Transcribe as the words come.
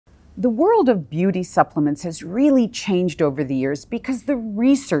The world of beauty supplements has really changed over the years because the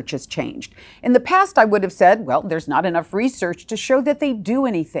research has changed. In the past, I would have said, well, there's not enough research to show that they do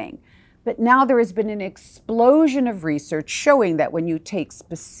anything. But now there has been an explosion of research showing that when you take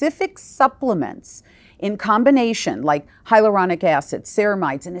specific supplements in combination, like hyaluronic acid,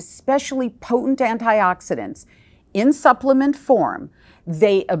 ceramides, and especially potent antioxidants, in supplement form,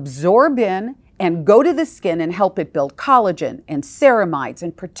 they absorb in and go to the skin and help it build collagen and ceramides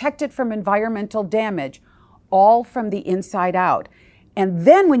and protect it from environmental damage, all from the inside out. And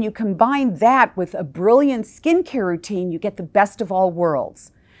then when you combine that with a brilliant skincare routine, you get the best of all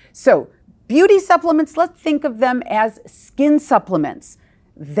worlds. So beauty supplements, let's think of them as skin supplements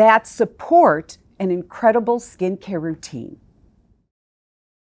that support an incredible skincare routine.